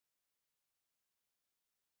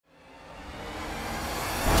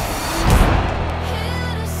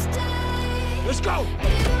Let's go!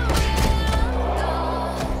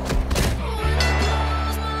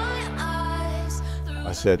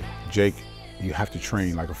 I said, Jake, you have to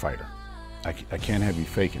train like a fighter. I can't have you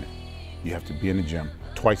faking it. You have to be in the gym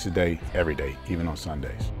twice a day, every day, even on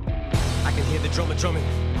Sundays. I can hear the drummer drumming.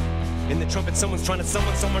 In the trumpet, someone's trying to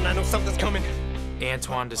summon someone. I know something's coming.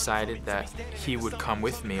 Antoine decided that he would come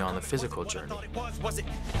with me on the physical journey.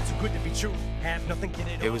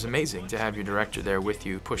 It was amazing to have your director there with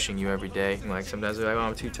you, pushing you every day. Like sometimes they're like, oh,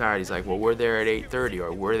 I'm too tired. He's like, well, we're there at 8:30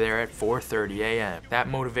 or we're there at 4:30 a.m. That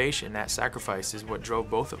motivation, that sacrifice is what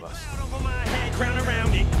drove both of us.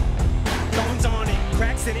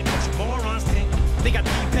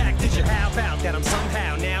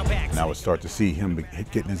 And I would start to see him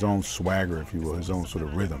getting his own swagger, if you will, his own sort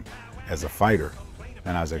of rhythm as a fighter.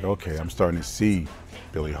 And I was like, okay, I'm starting to see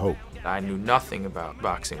Billy Hope. I knew nothing about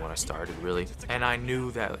boxing when I started, really. And I knew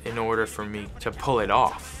that in order for me to pull it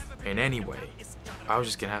off in any way, I was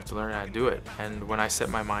just gonna have to learn how to do it. And when I set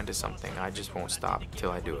my mind to something, I just won't stop until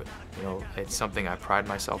I do it. You know, it's something I pride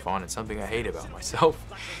myself on. It's something I hate about myself.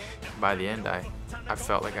 By the end, I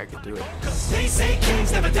felt like I could do it. They say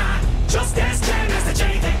kings never die. Just as Jen as the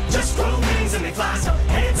J, they just grow wings and they fly. So